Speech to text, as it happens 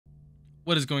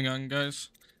What is going on, guys?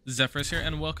 Zephyrus here,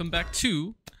 and welcome back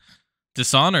to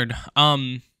Dishonored.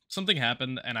 Something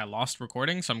happened and I lost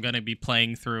recording, so I'm gonna be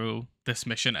playing through this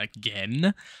mission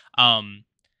again. I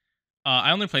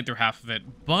only played through half of it,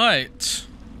 but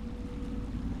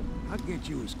I'll get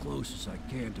you as close as I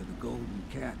can to the Golden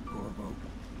Cat, Corvo.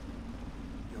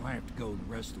 You'll have to go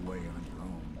the rest of the way on your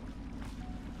own.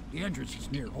 The entrance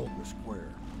is near Holger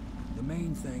Square. The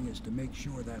main thing is to make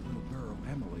sure that little girl,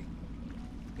 Emily,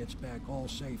 gets back all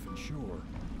safe and sure.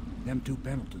 Them two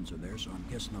Pendletons are there, so I'm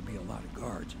guessing there'll be a lot of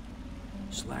guards.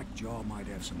 SLACKJAW might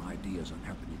have some ideas on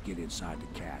helping you get inside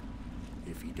the cat,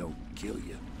 if he don't kill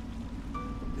you.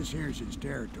 This here's his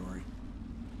territory.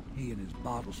 He and his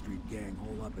Bottle Street gang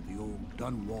hole up at the old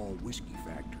Dunwall whiskey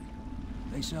factory.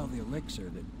 They sell the elixir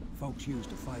that folks use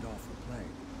to fight off the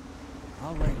plague.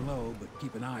 I'll lay low, but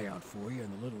keep an eye out for you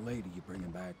and the little lady you bring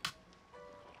him back.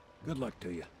 Good luck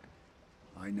to you.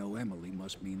 I know Emily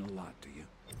must mean a lot to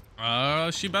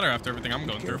you. she better after everything I'm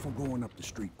going through. Careful going up the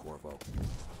street, Corvo.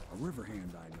 A river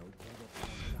hand I know pulled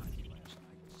up on the last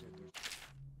night and said there's...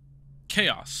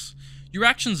 Chaos. Your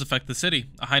actions affect the city.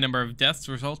 A high number of deaths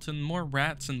result in more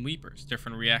rats and weepers.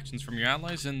 Different reactions from your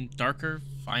allies and darker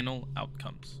final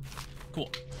outcomes.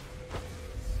 Cool.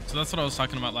 So that's what I was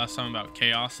talking about last time about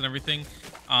chaos and everything.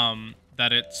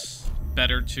 That it's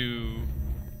better to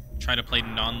try to play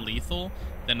non-lethal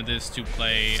than it is to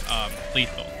play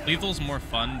lethal. Lethal's more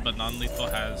fun, but non-lethal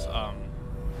has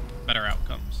better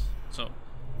outcomes. So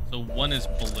one is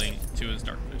Blink, two is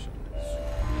Dark Vision.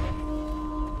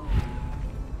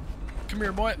 Come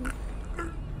here, boy.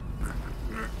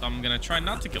 I'm gonna try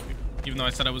not to kill you, even though I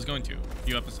said I was going to a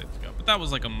few episodes ago. But that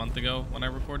was like a month ago when I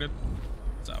recorded,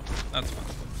 so that's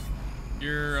fine.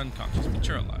 You're unconscious, but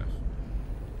you're alive.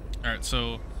 All right,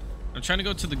 so I'm trying to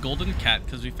go to the Golden Cat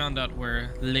because we found out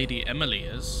where Lady Emily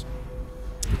is.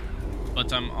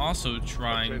 But I'm also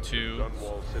trying to...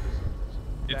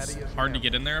 It's hard to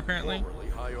get in there, apparently.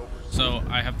 So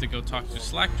I have to go talk to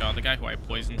SLACKJAW, the guy who I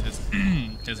poisoned his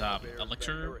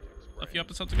elixir a few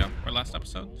episodes ago, or last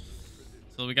episode.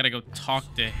 So we gotta go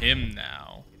talk to him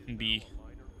now and be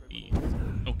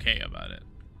okay about it.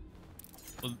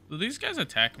 Will these guys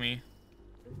attack me?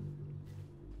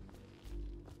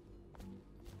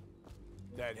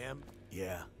 That him?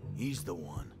 Yeah, he's the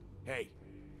one. Hey,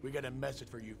 we got a message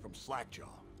for you from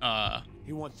SLACKJAW.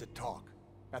 He wants to talk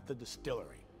at the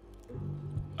distillery.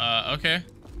 Okay.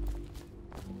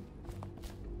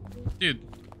 Dude,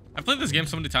 I played this game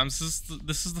so many times.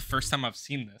 This is the first time I've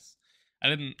seen this. I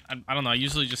don't know. I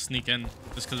usually just sneak in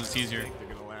just because it's easier. I think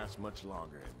they're gonna last much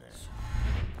longer in there.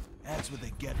 That's what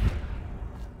they get.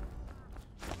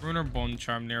 Rune or Bone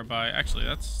Charm nearby. Actually,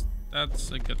 that's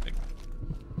a good thing.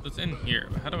 It's in here.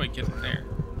 How do I get in there?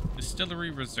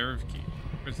 Distillery reserve key.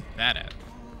 Where's that at?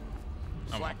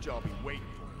 Oh, SLACKJAW be waiting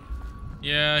for you.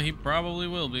 yeah, he probably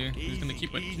will be. He's gonna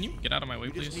keep waiting. Can you get out of my way,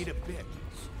 You please? just need a bit.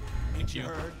 Thank You you.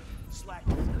 heard? Slack.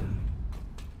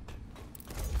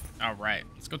 All right,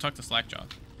 let's go talk to SLACKJAW.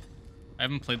 I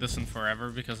haven't played this in forever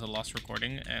because I lost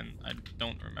recording and I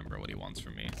don't remember what he wants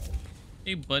from me.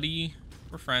 Hey, buddy,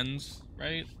 we're friends,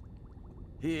 right?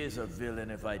 He is a villain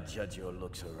if I judge your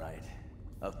looks aright.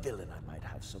 A villain I might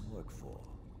have some work for.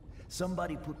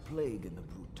 Somebody put plague in the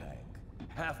brute tank.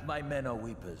 Half my men are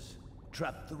weepers.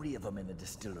 Trapped 3 of them in the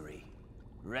distillery.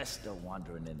 Rest are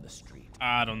wandering in the street.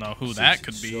 I don't know who that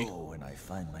could be. So, and I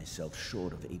find myself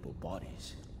short of able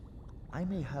bodies, I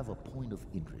may have a point of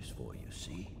interest for you,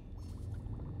 see?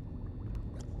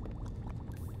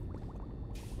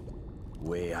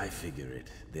 Way I figure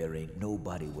it, there ain't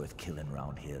nobody worth killing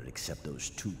around here except those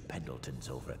 2 Pendletons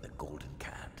over at the Golden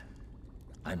Cat.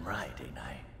 I'm right, ain't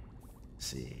I?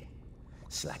 See,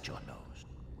 SLACKJAW knows.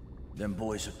 Them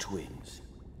boys are twins.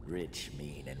 Rich,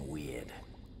 mean, and weird.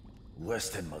 Worse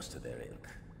than most of their ilk.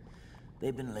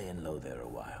 They've been laying low there a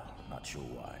while, not sure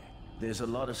why. There's a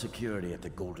lot of security at the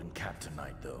Golden Cat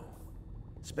tonight, though.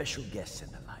 Special guests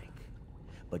and the like.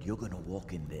 But you're gonna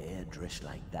walk in there dressed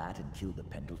like that and kill the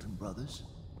Pendleton brothers?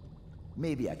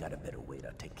 Maybe I got a better way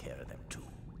to take care of them, too.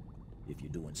 If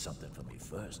you're doing something for me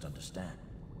first, understand?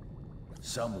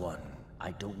 Someone,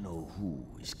 I don't know who,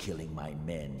 is killing my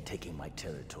men, taking my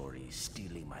territory,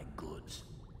 stealing my goods.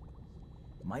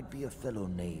 Might be a fellow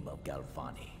named of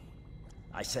Galvani.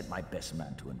 I sent my best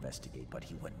man to investigate, but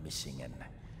he went missing and...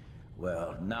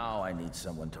 well, now I need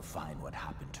someone to find what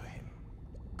happened to him.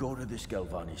 Go to this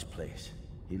Galvani's place.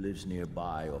 He lives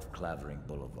nearby off Clavering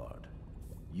Boulevard.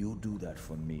 You do that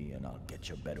for me and I'll get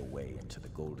you a better way into the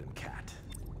Golden Cat.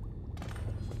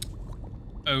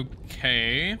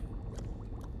 Okay.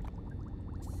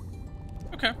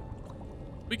 Okay.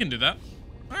 We can do that.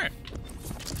 Alright.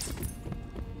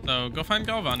 So go find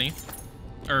Galvani,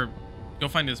 or go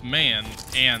find his man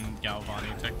and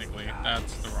Galvani. Technically,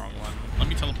 that's the wrong one. Let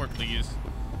me teleport, please.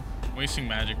 I'm wasting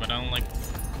magic, but I don't like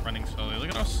running slowly. Look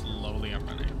at how slowly I'm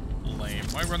running. Lame.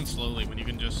 Why run slowly when you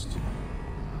can just...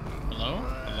 Hello?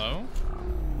 Hello?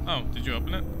 Oh, did you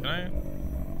open it? Can I...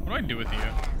 What do I do with you?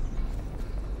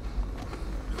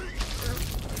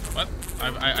 What?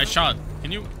 I shot.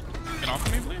 Can you get off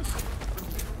of me, please?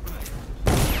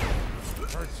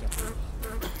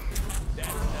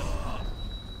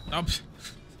 Oh,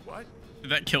 What?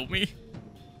 did that kill me?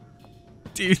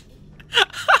 Dude.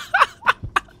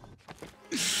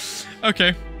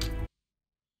 Okay.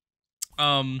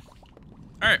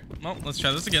 Alright, well, let's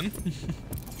try this again.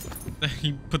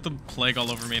 He put the plague all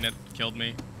over me and it killed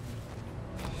me.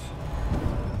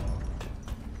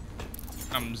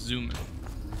 I'm zooming.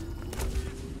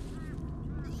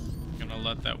 Gonna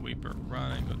let that Weeper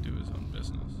run and go do his own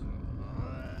business.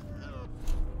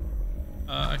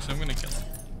 Actually, I'm gonna kill him.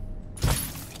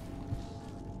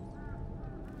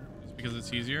 Just because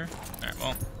it's easier? Alright,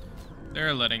 well,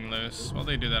 they're letting loose. While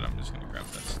they do that, I'm just gonna grab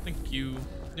this. Thank you.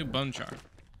 New bone char.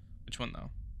 Which one, though?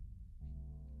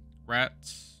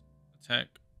 Rats. Attack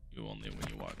you only when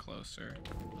you walk closer.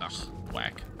 Ugh,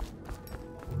 whack.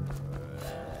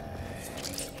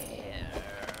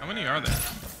 How many are there?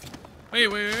 Wait.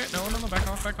 No, back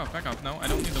off. No, I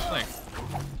don't need the plague.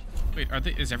 Wait,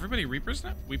 is everybody Reapers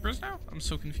now? Weepers now? I'm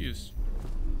so confused.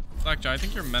 SLACKJAW, I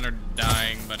think your men are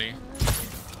dying, buddy.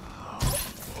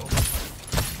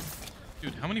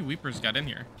 Dude, how many Weepers got in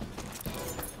here?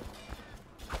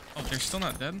 Oh, they're still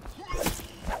not dead?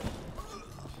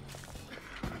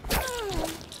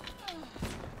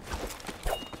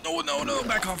 No,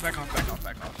 back off.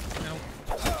 No.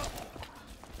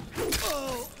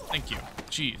 Thank you.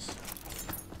 Jeez.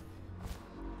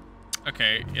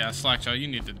 Okay, yeah, SLACKJAW, you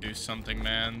need to do something,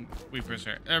 man. Weepers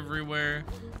are everywhere.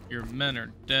 Your men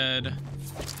are dead.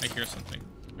 I hear something.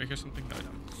 Do I hear something? No, I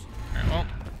don't. Alright, well,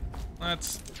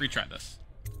 let's retry this.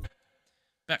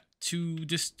 Back to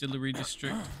Distillery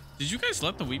District. Did you guys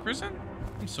let the Weepers in?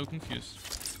 I'm so confused.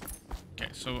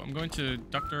 Okay, so I'm going to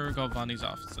Dr. Galvani's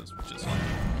offices, which is...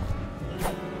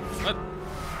 What?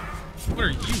 What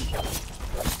are you?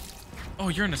 Oh,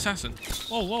 you're an assassin.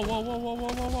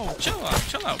 Whoa.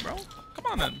 Chill out, bro. Come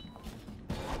on then.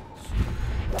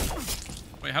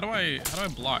 Wait, how do I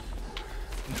block?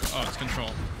 Oh, it's control.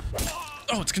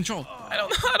 Oh, it's control. I don't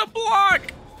know how to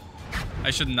block.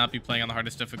 I should not be playing on the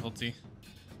hardest difficulty.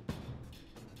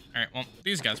 All right, well,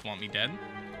 these guys want me dead.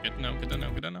 Good to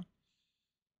know.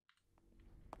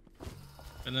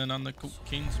 And then on the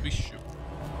cocaine's we shoot.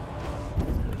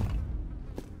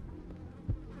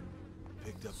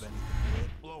 Picked up anything?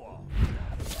 Blow off.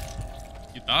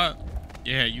 You thought?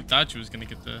 Yeah, you thought you was gonna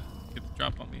get the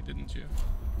drop on me, didn't you?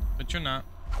 But you're not.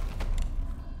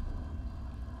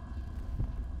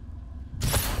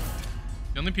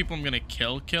 The only people I'm gonna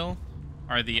kill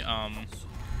are the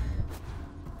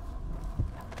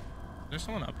There's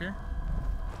someone up here?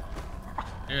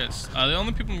 There is. The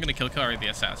only people I'm gonna kill are the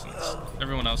assassins.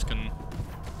 Everyone else can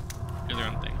do their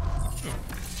own thing. Ooh.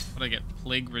 What do I get?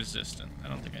 Plague resistant. I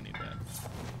don't think I need that.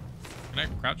 Can I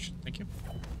crouch? Thank you.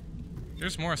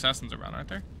 There's more assassins around, aren't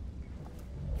there?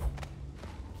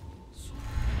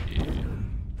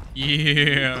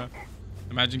 Yeah.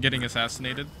 Imagine getting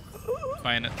assassinated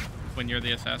by when you're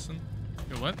the assassin.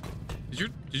 Yo, what?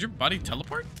 Did your body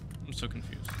teleport? I'm so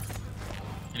confused.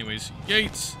 Anyways,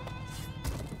 Yates.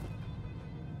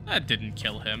 That didn't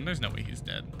kill him. There's no way he's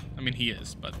dead. I mean, he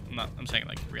is, but I'm saying,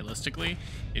 like, realistically,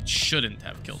 it shouldn't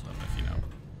have killed him, if you know.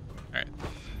 Alright.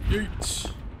 Yates.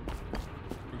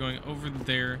 We're going over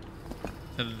there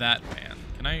to that man.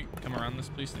 Can I come around this,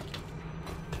 please? Thank you.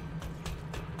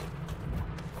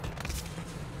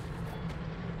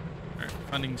 Alright,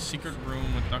 finding secret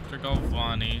room with Dr.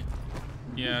 Galvani.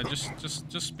 Yeah,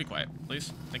 just be quiet,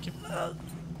 please. Thank you.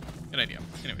 Good idea.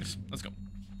 Anyways, let's go.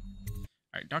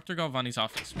 Alright, Dr. Galvani's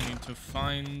office. We need to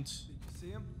find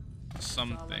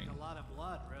something. Like a lot of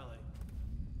blood, really.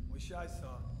 Wish I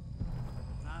saw.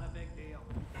 Not a big deal.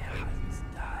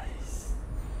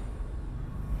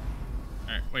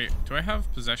 Alright, wait. Do I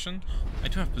have possession? I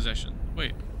do have possession.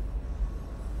 Wait.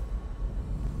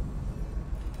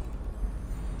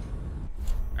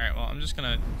 Alright, well, I'm just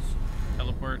gonna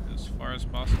teleport as far as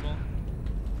possible.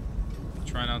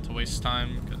 Try not to waste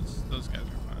time, because those guys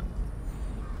are fine.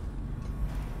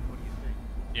 What do you think?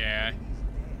 Yeah.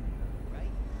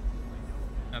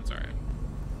 That's alright.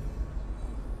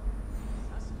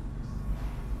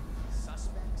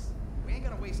 Suspects? We ain't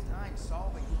gonna waste time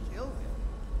solving who killed him.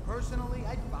 Personally,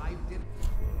 I'd buy who did.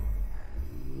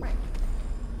 Right.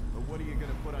 But what are you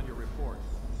gonna put on your report?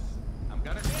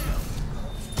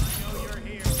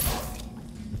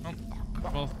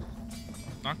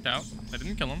 knocked out. I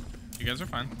didn't kill him. You guys are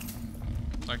fine.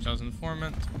 SLACKJAW's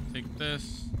informant. Take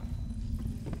this.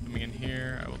 Coming in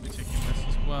here, I will be taking this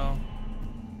as well.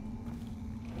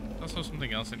 There's also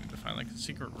something else I need to find, like a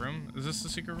secret room. Is this the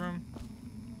secret room?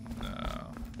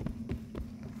 No.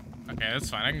 Okay, that's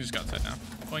fine. I can just go outside now.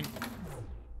 Boink.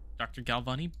 Dr.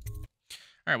 Galvani.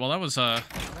 Alright, well that was Can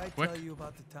I quick. tell you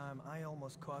about the time I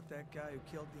almost caught that guy who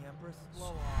killed the Empress? Blow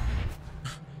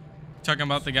off. Talking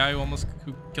about the guy who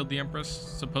killed the Empress,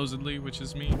 supposedly, which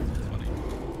is me. It's funny.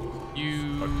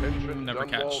 You Attention, never Dunwall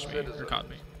catched me or citizens. caught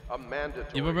me. A mandatory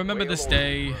You will remember this whale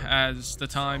day order. as the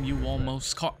time you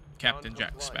almost caught Captain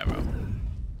Jack Sparrow.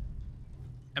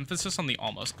 Emphasis on the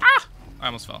almost. Ah! I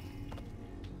almost fell.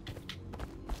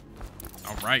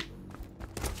 Alright.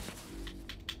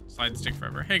 Slide stick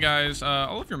forever. Hey guys,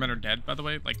 all of your men are dead, by the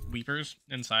way. Like, Weepers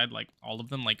inside, like, all of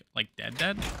them, like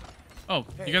dead? Oh,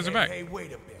 you guys are back. Hey, wait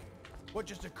a bit. What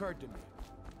just occurred to me?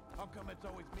 How come it's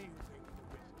always me who pays for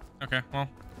the visit? Okay, well,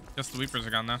 guess the Weepers are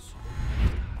gone now.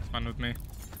 It's fine with me.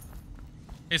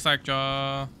 Hey,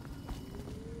 SLACKJAW.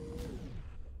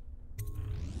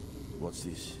 What's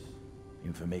this?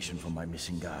 Information from my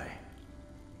missing guy.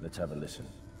 Let's have a listen.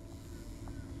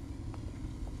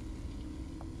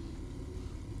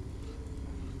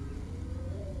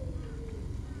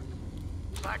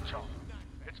 SLACKJAW,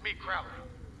 it's me, Crowley.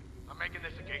 I'm making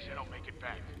this in case I don't make it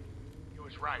back. He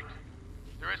was right.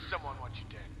 There is someone wants you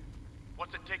dead.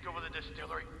 Wants to take over the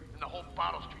distillery and the whole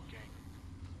Bottle Street gang.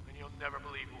 And you'll never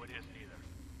believe who it is neither.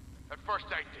 At first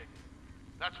I did.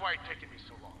 That's why it's taken me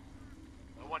so long.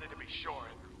 I wanted to be sure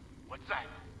and... What's that?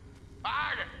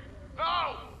 Ah!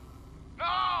 No!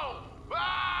 No!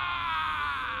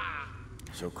 Ah!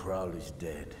 So Crowley's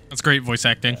dead. That's great voice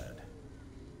acting.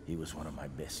 He was one of my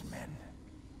best men.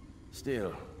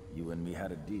 Still, you and me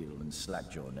had a deal, and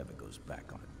SLACKJAW never goes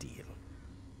back on a deal.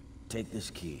 Take this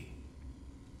key.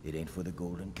 It ain't for the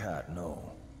Golden Cat,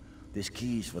 no. This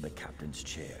key's for the captain's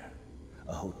chair.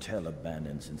 A hotel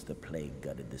abandoned since the plague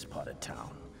gutted this part of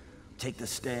town. Take the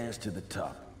stairs to the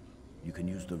top. You can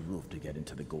use the roof to get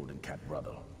into the Golden Cat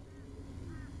brothel.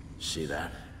 See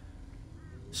that?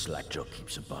 SLACKJAW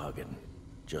keeps a bargain.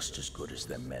 Just as good as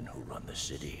the men who run the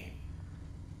city.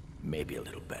 Maybe a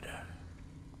little better.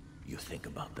 You think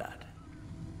about that.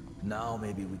 Now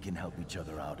maybe we can help each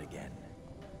other out again.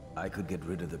 I could get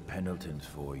rid of the Pendletons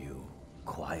for you.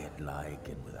 Quiet-like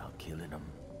and without killing them.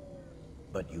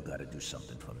 But you gotta do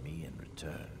something for me in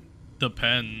return.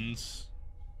 Depends.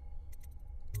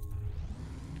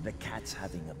 The Cat's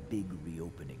having a big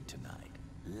reopening tonight.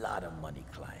 Lot of money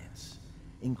clients.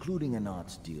 Including an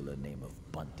arts dealer named of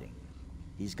Bunting.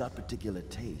 He's got particular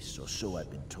tastes, or so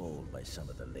I've been told by some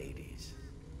of the ladies.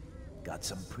 Got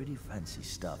some pretty fancy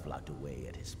stuff locked away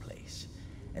at his place.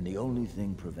 And the only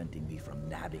thing preventing me from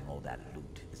nabbing all that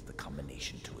loot is the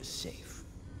combination to his safe.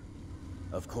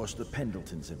 Of course, the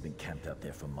Pendletons have been camped out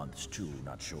there for months too,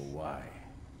 not sure why.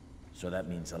 So that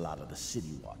means a lot of the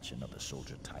City Watch and other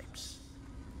soldier types.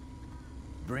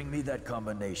 Bring me that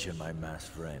combination, my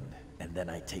masked friend, and then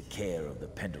I take care of the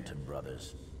Pendleton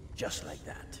brothers. Just like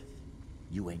that.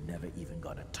 You ain't never even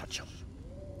gonna touch them.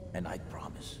 And I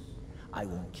promise, I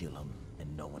won't kill them,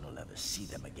 and no one will ever see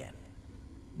them again.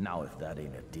 Now if that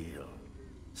ain't a deal,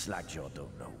 SLACKJAW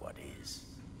don't know what is.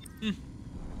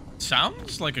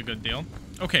 Sounds like a good deal.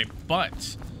 Okay,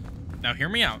 but now hear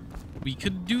me out. We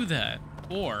could do that,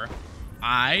 or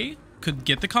I could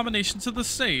get the combination to the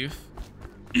safe.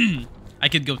 I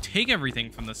could go take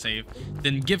everything from the safe,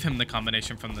 then give him the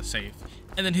combination from the safe.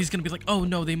 And then he's gonna be like, oh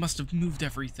no, they must have moved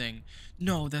everything.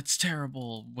 No, that's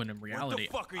terrible. When in reality,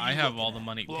 I have all the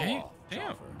money. Hey,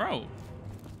 damn, bro.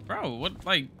 Bro, what,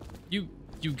 like, you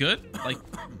good? Like,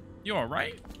 you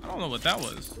alright? I don't know what that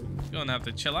was. You're gonna have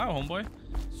to chill out, homeboy.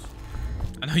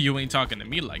 I know you ain't talking to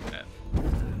me like that.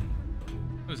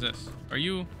 Who's this? Are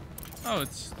you? Oh,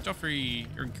 it's Joffrey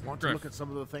or Want to Griff. look at some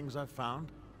of the things I've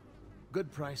found?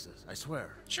 Good prices, I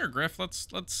swear. Sure, Griff. Let's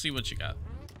see what you got.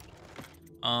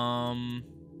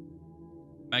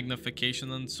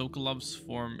 Magnification and Sokolov's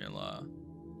formula.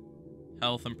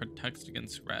 Health and protects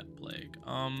against rat plague.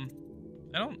 I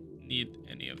don't need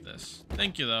any of this.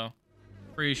 Thank you though.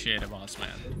 Appreciate it, boss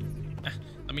man.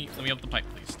 let me up the pipe,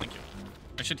 please. Thank you.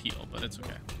 I should heal, but it's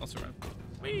okay. I'll survive.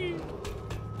 Whee!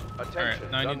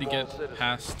 Alright, now I need to get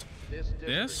past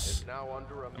this.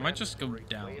 I might just go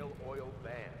down.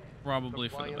 Probably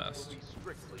for the best.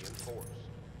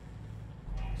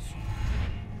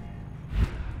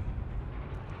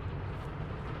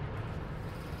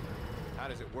 How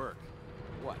does it work?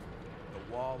 What?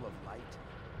 The Wall of Light?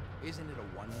 Isn't it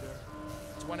a wonder?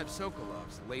 It's one of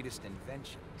Sokolov's latest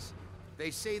inventions. They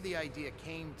say the idea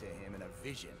came to him in a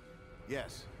vision.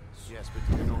 Yes. Yes, but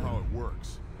do you know how it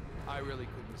works? I really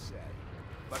couldn't say.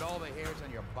 But all the hairs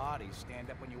on your body stand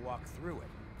up when you walk through it.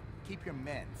 Keep your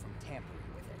men from tampering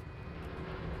with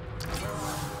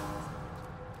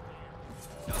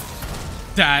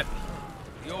it. That.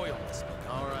 The oil must be.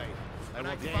 All right. I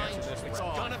will dance to this. It's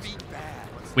Gonna be bad.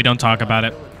 We don't talk about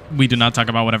it. We do not talk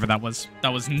about whatever that was.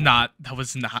 That was not.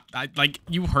 Like,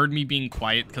 you heard me being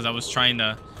quiet because I was trying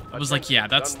to. I was like, yeah,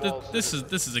 this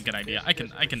is a good idea. I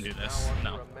can do this.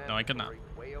 No, I could not.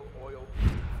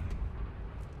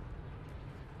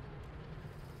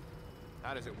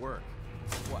 How does it work?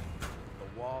 What?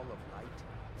 The Wall of Light?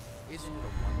 Isn't it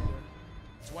a wonder?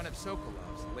 It's one of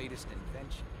Sokolov's latest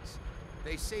inventions.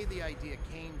 They say the idea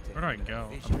came to Where do I him in a go?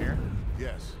 vision. Up here?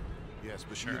 Yes. Yes,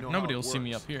 but Sure. you know Nobody how will it see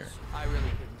me works. up here. I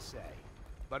really couldn't say.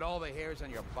 But all the hairs on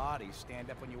your body stand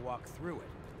up when you walk through it.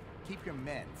 Keep your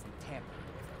men from tampering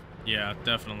with it. Yeah,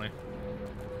 definitely.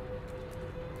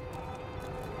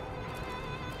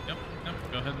 Yep.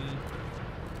 Go ahead and.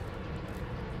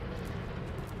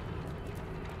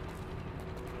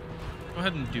 Go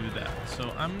ahead and do that.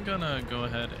 So I'm gonna go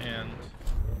ahead and.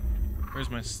 Where's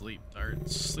my sleep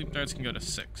darts? Sleep darts can go to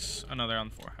 6. Oh no, they're on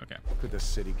 4. Okay. Could the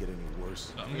city get any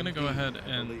worse? So I'm gonna go ahead I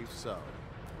and. believe so.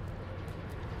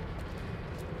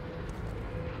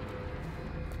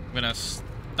 I'm gonna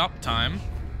stop time.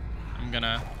 I'm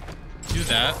gonna do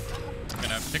that. I'm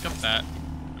gonna pick up that.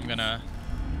 I'm gonna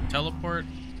teleport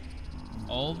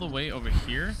all the way over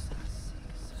here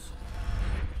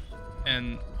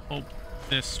and hope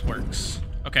this works.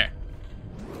 Okay.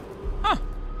 Huh.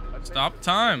 Stop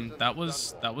time. That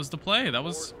was the play. That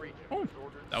was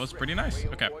pretty nice.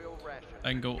 Okay.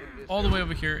 I can go all the way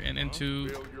over here and into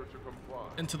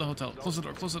the hotel. Close the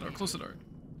door. Close the door. Close the door.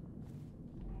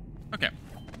 Okay.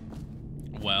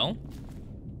 Well,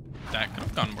 that could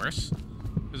have gone worse.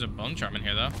 There's a bone charm in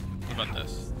here, though. What about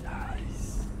this?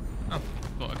 Oh,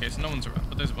 cool. Okay, so no one's around,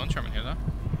 but there's a bone charm in here, though.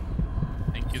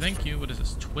 Thank you, thank you. What is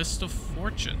this? Twist of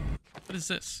Fortune. What is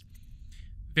this?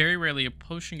 Very rarely, a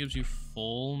potion gives you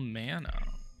full mana.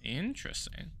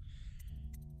 Interesting.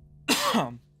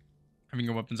 Having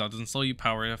your weapons out doesn't slow you.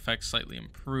 Power effects slightly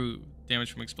improved.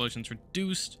 Damage from explosions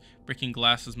reduced. Breaking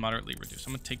glass is moderately reduced.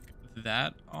 I'm gonna take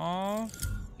that off.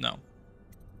 No.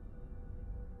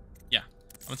 Yeah,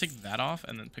 I'm gonna take that off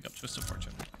and then pick up Twist of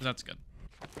Fortune. That's good.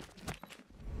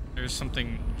 There's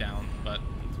something down, but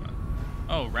it's fine.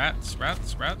 Oh, rats.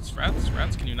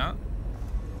 Can you not?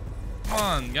 Come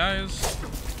on, guys.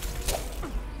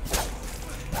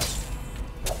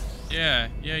 Yeah,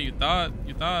 you thought.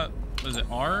 Was it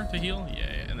R to heal?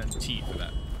 Yeah, and then T for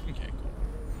that. Okay,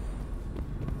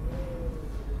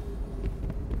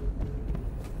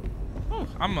 cool. Oh,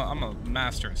 I'm a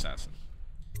master assassin.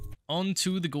 On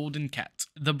to the Golden Cat,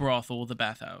 the brothel, the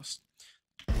bathhouse.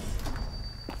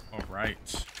 All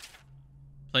right.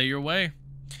 Play your way.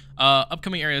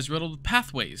 Upcoming areas riddled with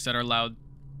pathways that are allowed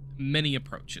many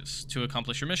approaches to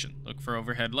accomplish your mission. Look for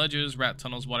overhead ledges, rat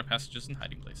tunnels, water passages, and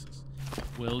hiding places.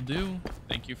 Will do.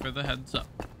 Thank you for the heads up.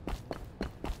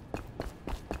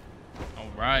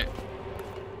 Alright.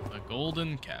 The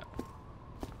Golden Cat.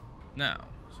 Now,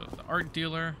 so the art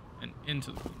dealer and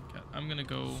into the Golden Cat. I'm gonna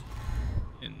go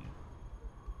in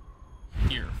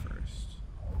here first.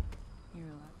 You're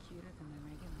a lot cuter than the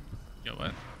regulars. Yo,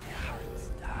 what?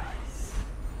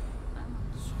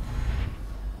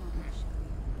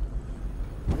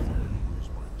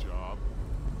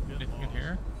 Anything in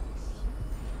here?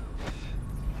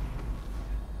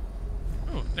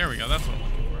 Oh, there we go. That's what I'm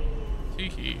looking for.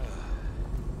 Tee-hee.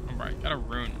 Alright, got a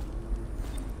rune.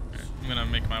 Okay, I'm gonna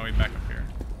make my way back up here.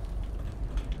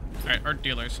 Alright, art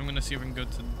dealer. So I'm gonna see if we can go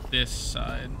to this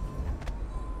side.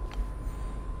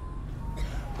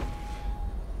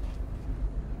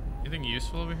 Anything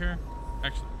useful over here?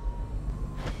 Actually,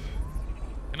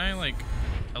 can I like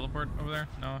teleport over there?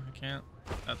 No, I can't.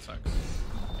 That sucks.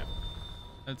 Okay.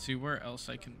 Let's see where else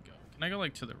I can go. Can I go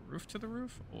like to the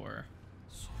roof, or?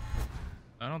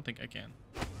 I don't think I can.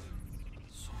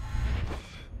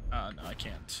 No, I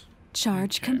can't.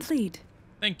 Charge complete.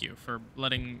 Thank you for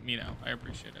letting me know. I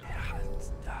appreciate it.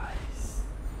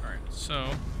 Alright,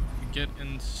 so get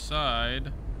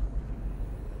inside.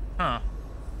 Huh.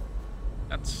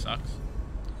 That sucks.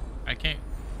 I can't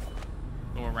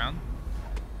go around.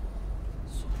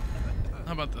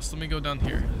 How about this? Let me go down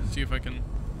here. See if I can.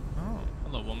 Oh,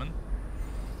 hello, woman.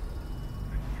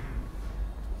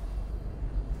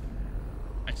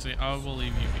 Actually, I will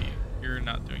leave you be. You're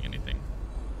not doing anything.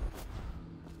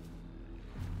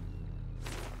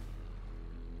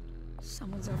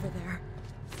 Someone's over there.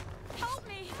 Help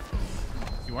me!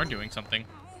 You are doing something.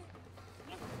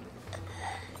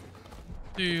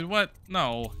 Dude, what?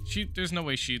 No. There's no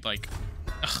way she'd like...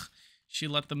 Ugh, she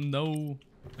let them know.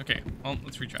 Okay, well,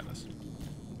 let's retry this.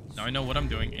 Now I know what I'm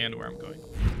doing and where I'm going.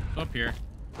 Go up here.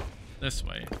 This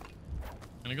way.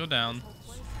 I'm gonna go down.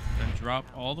 Then drop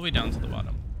all the way down to the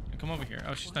bottom. And come over here.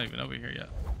 Oh, she's not even over here yet.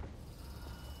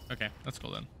 Okay, let's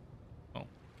go then. Oh,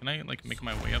 can I like make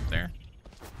my way up there?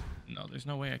 No, there's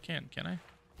no way I can I?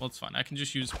 Well, it's fine. I can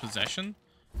just use possession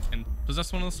and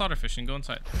possess one of the slaughterfish and go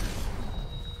inside.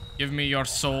 Give me your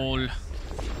soul.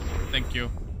 Thank you.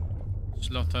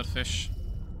 Slaughterfish.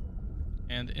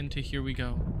 And into here we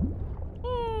go.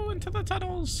 Ooh, into the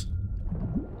tunnels.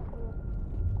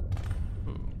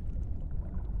 Ooh.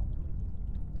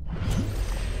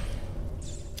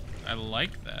 I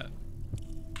like that.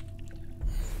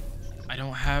 I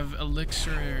don't have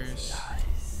elixirs.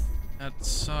 That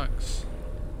sucks.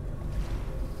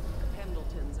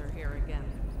 Pendletons are here again.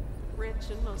 Rich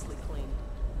and mostly clean.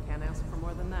 Can't ask for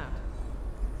more than that.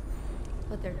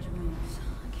 But they're drones.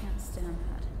 I can't stand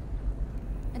that.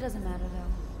 It doesn't matter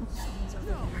though. Someone's over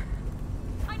there.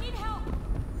 I need help!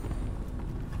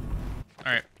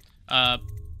 Alright.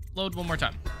 Load one more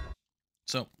time.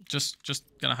 So, just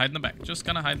gonna hide in the back. Just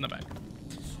gonna hide in the back.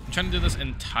 I'm trying to do this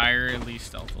entirely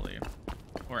stealthily.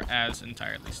 Or as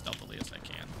entirely stealthily as I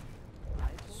can.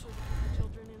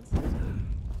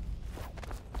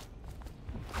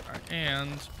 Alright,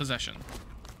 and possession.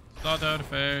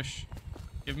 Slaughterfish.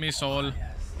 Give me soul.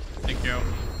 Thank you.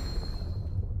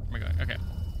 Oh my god, okay.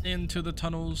 Into the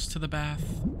tunnels to the bath.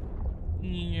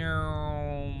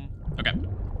 Okay.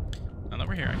 Now that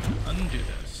we're here, I can undo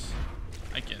this.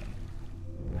 I can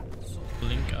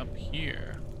blink up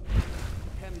here.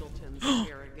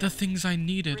 The things I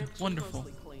needed. Wonderful.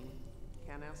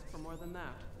 Can't ask for more than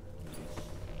that.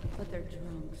 But they're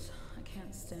drones. I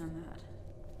can't stand that.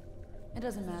 It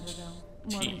doesn't matter though.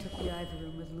 Morgan took the Ivy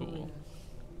room with Lulu.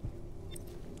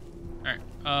 Alright.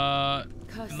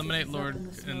 Eliminate Lord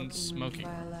and smoking.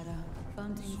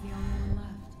 Bunting's the only one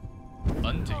left.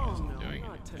 Bunting Oh, isn't no, doing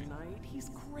not anything. tonight. He's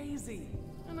crazy.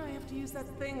 And I have to use that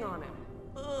thing on him.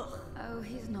 Ugh. Oh,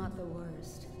 he's not the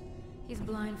worst. He's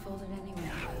blindfolded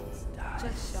anyway.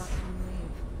 Just shock him and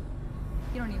leave.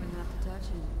 You don't even have to touch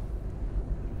him.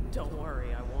 Don't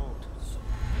worry, I won't.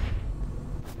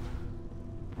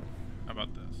 How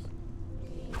about this?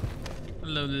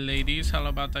 Hello, ladies. How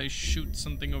about I shoot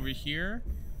something over here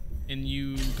and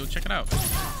you go check it out?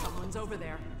 Someone's over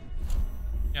there.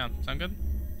 Yeah, sound good?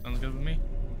 Sounds good with me.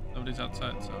 Nobody's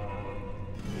outside, so.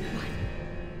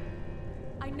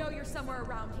 I know you're somewhere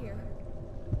around here.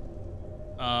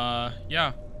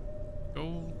 Yeah.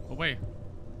 Go away.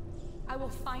 I will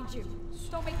find you.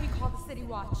 Don't make me call the city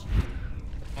watch.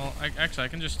 Well, actually, I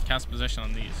can just cast possession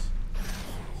on these.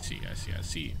 I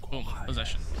see. Boom,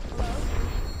 possession. Hello?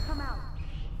 Come out.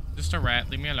 Just a rat.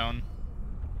 Leave me alone.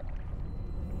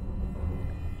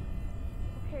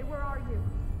 Okay, where are you?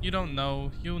 You don't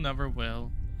know. You never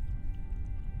will.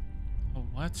 Oh,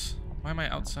 what? Why am I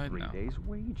outside now? 3 days'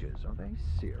 wages. Are they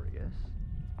serious?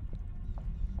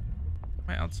 Am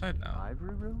I outside now?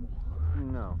 Ivory room?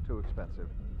 No, too expensive.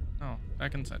 Oh,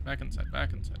 back inside.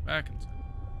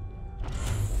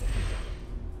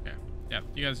 Okay. Yeah,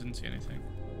 you guys didn't see anything.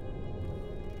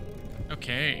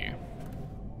 Okay.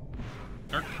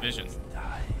 Dark vision.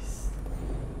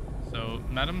 So,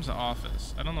 Madam's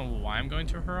office. I don't know why I'm going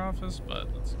to her office, but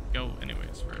let's go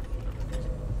anyways for whatever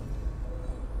reason.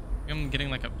 I'm getting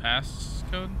like a pass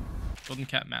code. Golden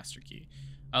Cat Master Key.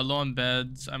 Low on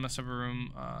beds. I must have a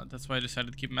room. That's why I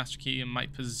decided to keep a Master Key in my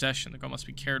possession. The girl must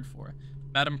be cared for.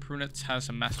 Madame Prunitz has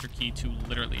a Master Key to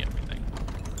literally everything.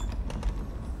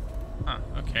 Huh,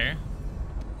 okay.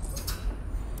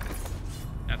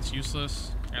 That's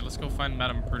useless. Alright, let's go find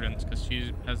Madame Prudence, because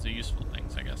she has the useful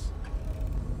things, I guess.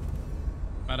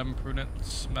 Madame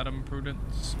Prudence,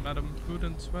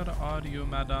 where are you,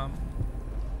 Madame?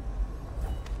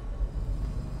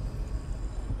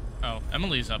 Oh,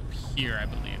 Emily's up here, I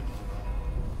believe.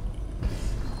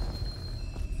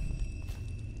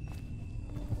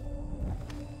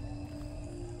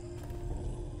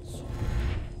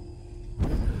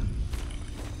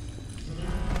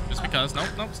 Just because.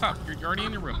 Nope, stop. You're already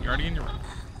in your room.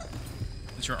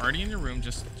 Since you're already in your room,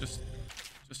 just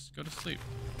go to sleep.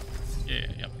 Yeah,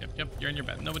 yep. You're in your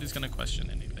bed. Nobody's gonna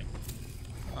question anything.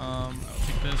 I'll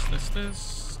take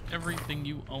this. Everything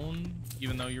you own,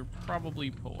 even though you're probably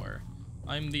poor.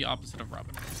 I'm the opposite of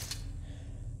Robin.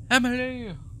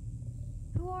 Emily!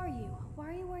 Who are you? Why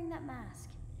are you wearing that mask?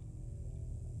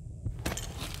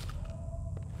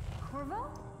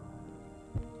 Corvo?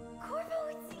 Corvo,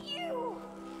 it's you!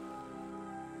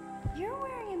 You're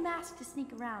wearing a mask to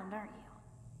sneak around, aren't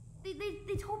you?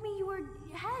 They told me you were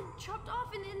head chopped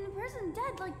off in the prison,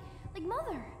 dead, like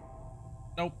Mother.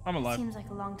 Nope, I'm alive. Seems like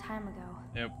a long time ago.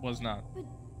 It was not. But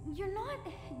you're not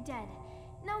dead.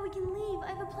 Now we can leave. I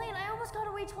have a plan. I almost got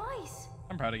away twice.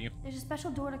 I'm proud of you. There's a special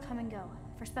door to come and go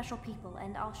for special people,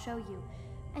 and I'll show you.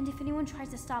 And if anyone tries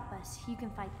to stop us, you can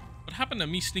fight them. What happened to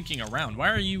me sneaking around? Why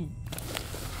are you...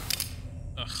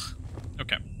 Ugh.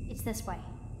 Okay. It's this way.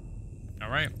 All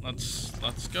right, let's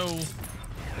go.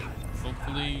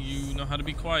 Hopefully you know how to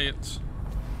be quiet.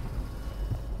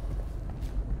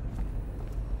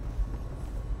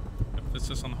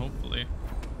 Emphasis on hopefully.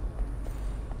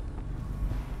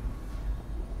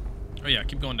 Oh yeah,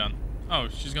 keep going down. Oh,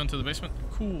 she's going to the basement?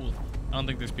 Cool. I don't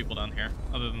think there's people down here,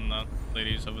 other than the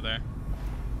ladies over there.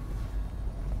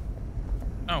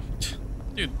 Oh,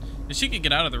 dude, if she could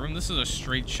get out of the room, this is a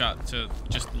straight shot to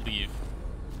just leave.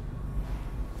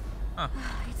 Huh.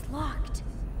 It's locked.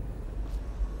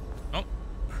 Oh.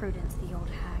 Prudence, the old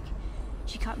hag.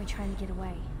 She caught me trying to get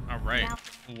away. All right.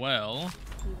 Well.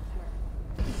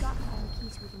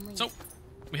 So,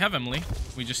 we have Emily.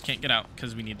 We just can't get out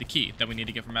because we need the key that we need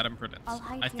to get from Madame Prudence. I'll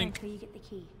hide here until you get the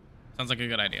key. Sounds like a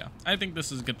good idea. I think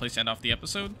this is a good place to end off the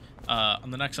episode.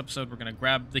 On the next episode, we're going to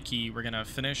grab the key. We're going to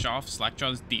finish off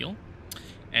SLACKJAW's deal.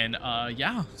 And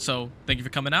yeah, so thank you for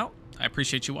coming out. I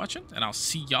appreciate you watching, and I'll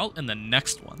see y'all in the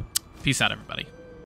next one. Peace out, everybody.